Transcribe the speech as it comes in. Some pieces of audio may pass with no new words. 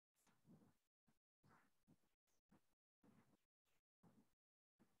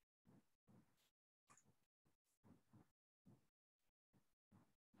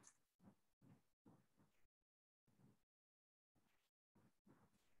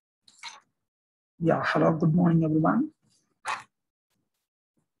Yeah, hello, good morning, everyone.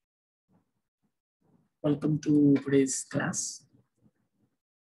 Welcome to today's class.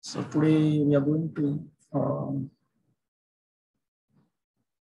 So today we are going to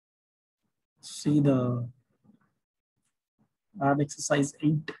see the lab exercise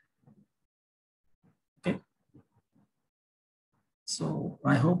 8. Okay. So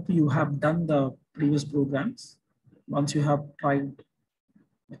I hope you have done the previous programs. Once you have tried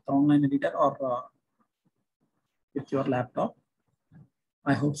with online editor or with your laptop,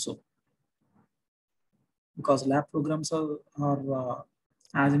 I hope so. Because lab programs are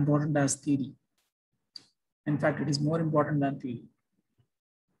as important as theory. In fact, it is more important than theory.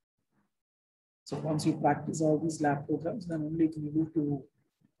 So once you practice all these lab programs, then only you can be able to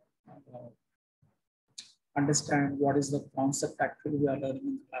understand what is the concept actually we are learning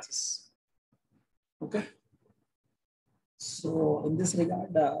in the classes. Okay. So in this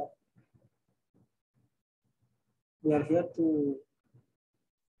regard, we are here to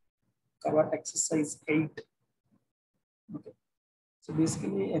cover exercise 8. Okay. So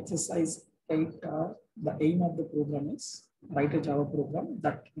basically exercise 8, the aim of the program is write a Java program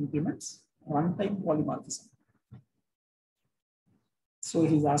that implements runtime polymorphism. So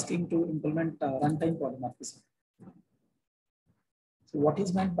he's asking to implement runtime polymorphism. So what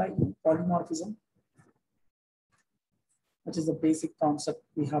is meant by polymorphism? Which is the basic concept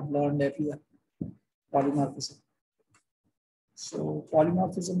we have learned earlier, polymorphism. So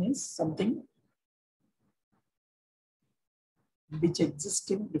polymorphism is something which exists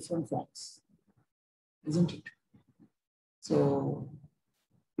in different forms, isn't it? So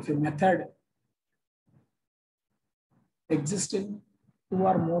if a method exists in 2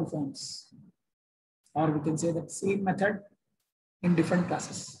 or more forms, or we can say that same method in different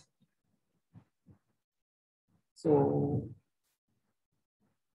classes. So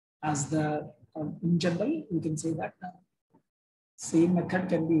as the in general, we can say that same method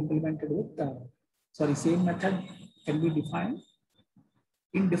can be implemented with same method can be defined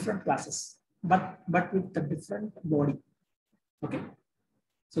in different classes, but with a different body. Okay.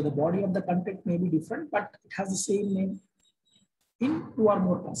 So the body of the content may be different, but it has the same name in 2 or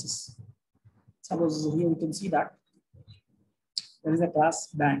more classes. Suppose here we can see that there is a class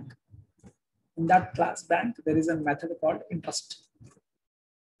bank. In that class bank, there is a method called interest,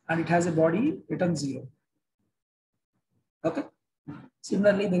 and it has a body return 0. Okay.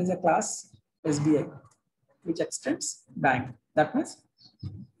 Similarly, there is a class SBI, which extends bank. That means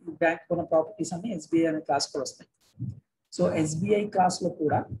bank kona properties and SBI and class correspond. So SBI class lo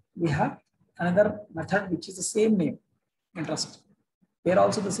kuda we have another method which is the same name, interest. Here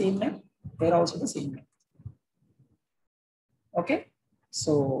also the same name, here also the same name. Okay.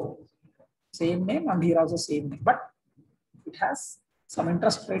 So same name and here also same name, but it has some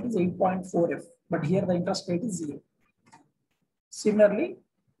interest rate is 8.4F, but here the interest rate is 0. Similarly,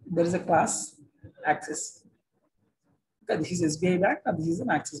 there is a class Axis. Okay, this is SBI bank and this is an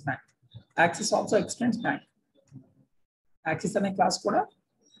Axis bank. Axis also extends bank. Axis and a class kuda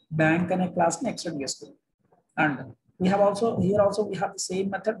bank and a class extend chestu. And we have also here also we have the same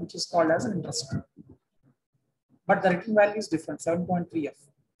method which is called as an interest. But the written value is different, 7.3F.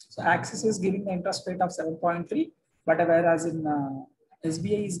 So Axis is giving the interest rate of 7.3, but whereas in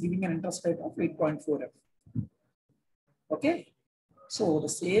SBI is giving an interest rate of 8.4F. Okay. So the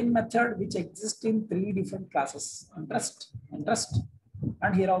same method which exists in 3 different classes, interest,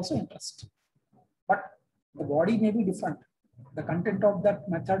 and here also interest. But the body may be different. The content of that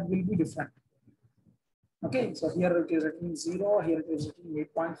method will be different. Okay. So here it is written 0, here it is written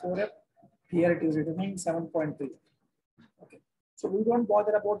 8.4F, here it is written 7.3. Okay. So we don't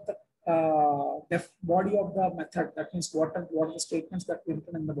bother about the body of the method. That means what are the statements that we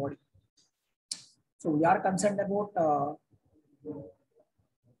written in the body. So we are concerned about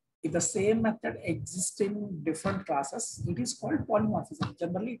if the same method exists in different classes, it is called polymorphism.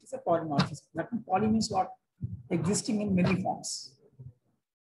 Generally, it is a polymorphism. That means poly means what? Existing in many forms,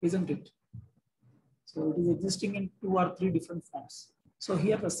 isn't it? So it is existing in 2 or 3 different forms. So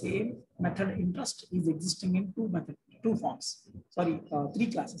here the same method interest is existing in 2 forms. Sorry,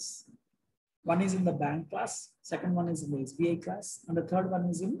 3 classes. One is in the bank class, second one is in the SBI class, and the third one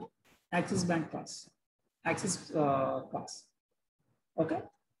is in the Axis Bank class. Class. Okay.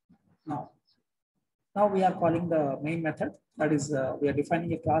 Now we are calling the main method. That is, we are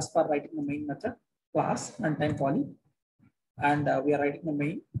defining a class for writing the main method, class runtime poly, and we are writing the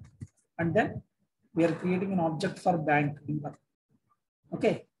main, and then we are creating an object for bank B1.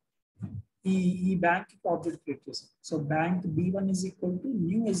 Okay. E bank object created. So bank B1 is equal to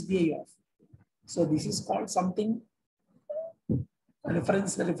new SBI of. So this is called something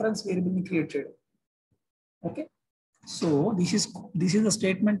reference variable created. Okay. So this is the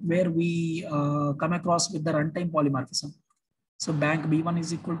statement where we come across with the runtime polymorphism. So bank B1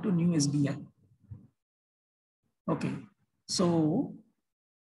 is equal to new SBI. Okay. So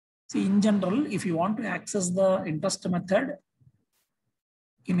see, in general, if you want to access the interest method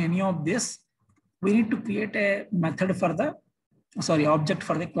in any of this, we need to create a method for the, object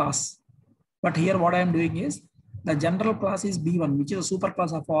for the class. But here what I am doing is the general class is B1, which is a super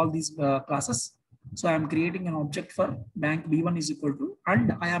class of all these classes. So I am creating an object for bank B1 is equal to,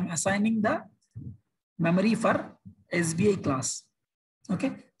 and I am assigning the memory for SBI class.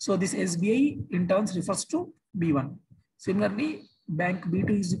 Okay. So this SBI in turns refers to B1. Similarly, bank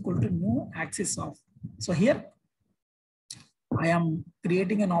B2 is equal to new axis of. So here I am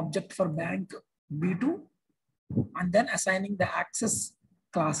creating an object for bank B2 and then assigning the access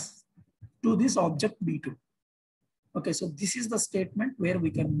class to this object B2. Okay, so this is the statement where we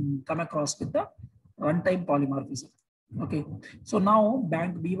can come across with the runtime polymorphism. Okay, so now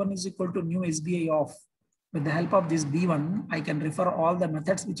bank B1 is equal to new SBI of. With the help of this B1, I can refer all the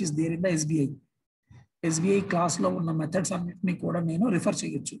methods which is there in the SBI. SBI class lo unna methods annitni kuda nenu refer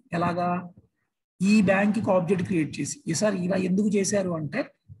cheyochu. Elaga ee bank ki object create chesi. Yes sir, ila enduku chesaru ante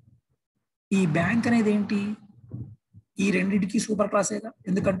ee bank anedi enti ఈ రెండిటికి super క్లాసేగా,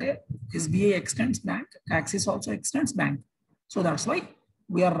 ఎందుకంటే SBI extends bank, Axis also extends bank. So that's why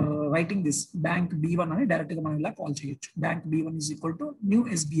we are writing this bank B1 అని direct గా మనం ఇలా call చేయొచ్చు. Bank B1 is equal to new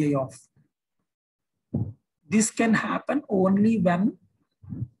SBI of. This can happen only when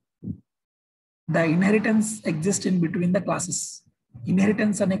the inheritance exists in between the classes.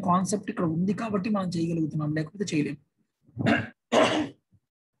 Inheritance అనే concept ఇక్కడ ఉంది కాబట్టి మనం చేయగలుగుతున్నాం, లేకపోతే చేయలేం.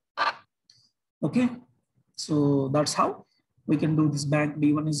 Okay. So that's how we can do this. Bank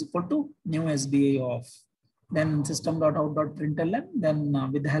B1 is equal to new SBI of. Then system.out.println. Then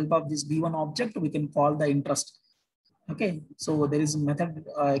with the help of this B1 object, we can call the interest. Okay. So there is a method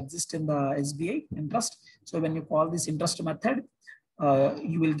exists in the SBI interest. So when you call this interest method,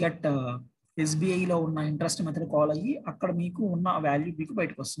 you will get SBI lo unna interest method call ayi akkada meeku unna value meeku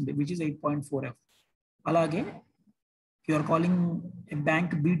bayitiki vastundi, which is 8.4f. Alage you are calling a bank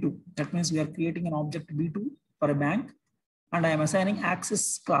B2. That means we are creating an object B2 for a bank, and I am assigning access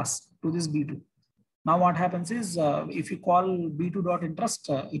class to this B2. Now what happens is, if you call B2.interest,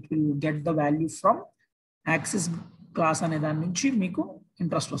 it will get the value from access class ane dan nunchi meeku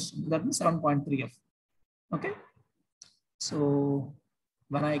interest vastundi. That means 7.3f. Okay. So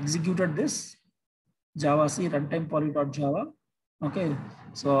when I executed this Java C runtime poly.java, okay,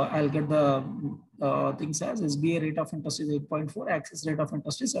 so I'll get the things as SBI rate of interest is 8.4, access rate of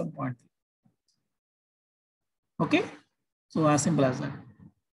interest is 7.3. Okay, so as simple as that.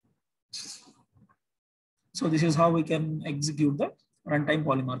 So this is how we can execute the runtime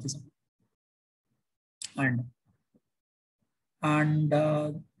polymorphism. And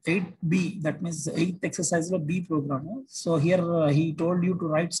 8B, that means 8th exercise of B program. So here he told you to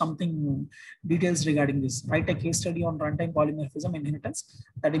write something details regarding this. Write a case study on runtime polymorphism inheritance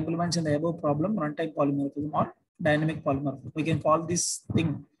that implements in the above problem runtime polymorphism or dynamic polymorphism. We can call this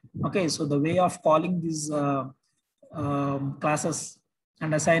thing. Okay, so the way of calling these classes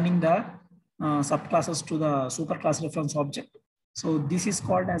and assigning the subclasses to the superclass reference object. So this is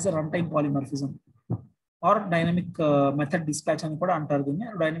called as a runtime polymorphism. Or dynamic method dispatch అని కూడా అంటారు, దీన్ని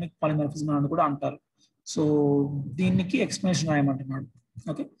dynamic polymorphism అని కూడా అంటారు. So దీనికి explanation రాయమంటున్నాడు.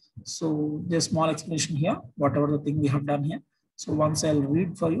 Okay, so the small explanation here what ever the thing we have done here. So once I will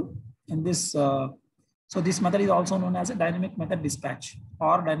read for you in this. So this method is also known as a dynamic method dispatch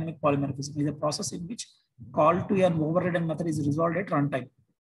or dynamic polymorphism. is a process in which call to an overridden method is resolved at runtime.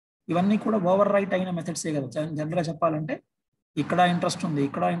 ఇవన్నీ కూడా over right అయిన మెథడ్సే కదా. జనరల్గా చెప్పాలంటే ఇక్కడ interest ఉంది,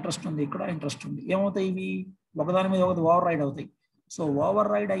 ఇక్కడ interest ఉంది, ఇక్కడ ఇంట్రెస్ట్ ఉంది, ఏమవుతాయి ఇవి ఒకదాని మీద ఒకటి ఓవర్ రైడ్ అవుతాయి. సో ఓవర్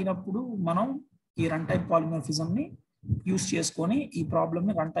రైడ్ అయినప్పుడు మనం ఈ రన్ టైమ్ పాలిమార్ఫిజం ని యూస్ చేసుకొని ఈ ప్రాబ్లమ్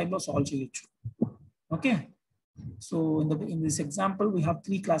ని రన్ టైమ్ లో సాల్వ్ చేయొచ్చు. Okay, so in this example we have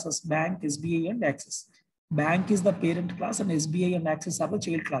 3 classes, bank, SBI and access. Bank is the parent class and SBI and access are the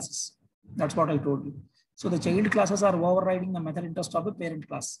child classes. That's what I told you. So the child classes are overriding the method interest of the parent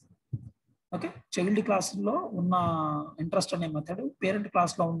class. Okay, child class లో ఉన్న interest అనే method parent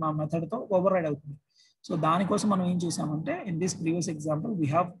class లో ఉన్న method తో over ride అవుతుంది. So దానికోసం మనం ఏం చేసామంటే in this previous example we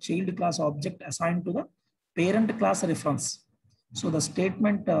have child class object assign to the parent class reference. So the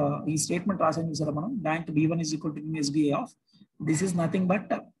statement, ఈ స్టేట్మెంట్ రాసాం చూసారా మనం, bank B1 is equal to new SBI of. This is nothing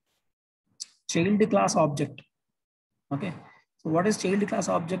but child class object. Okay, so what is child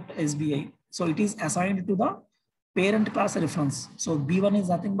class object SBI? So it is assigned to the parent class reference. So B1 is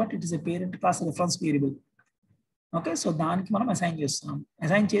nothing but it is a parent class reference variable. Okay, so దానికి మనం assign చేస్తున్నాం.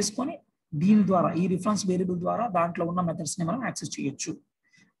 Assign చేసుకొని దీని ద్వారా ఈ reference variable ద్వారా దాంట్లో ఉన్న మెథడ్స్ ని మనం యాక్సెస్ చేయొచ్చు.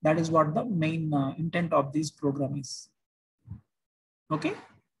 That is what the main intent of this programme is. Okay,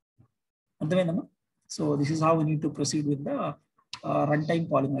 అర్థమైందమ్మా? So this is how we need to proceed with the runtime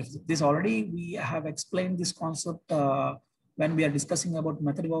polymorphism. This already we have explained this concept when we are discussing about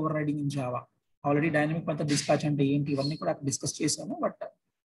method overriding in Java. Already dynamic method dispatch and enti ivanni kuda discuss chesamu, but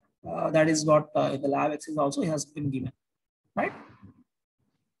that is what in the lab exercise also has been given, right?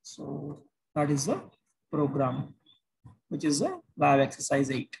 So that is the program, which is a lab exercise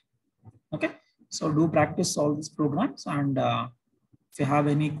 8. Okay, so do practice all these programs, and if you have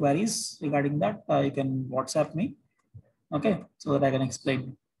any queries regarding that, you can WhatsApp me. Okay, so that I can explain.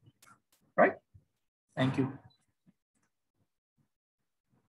 Right? Thank you.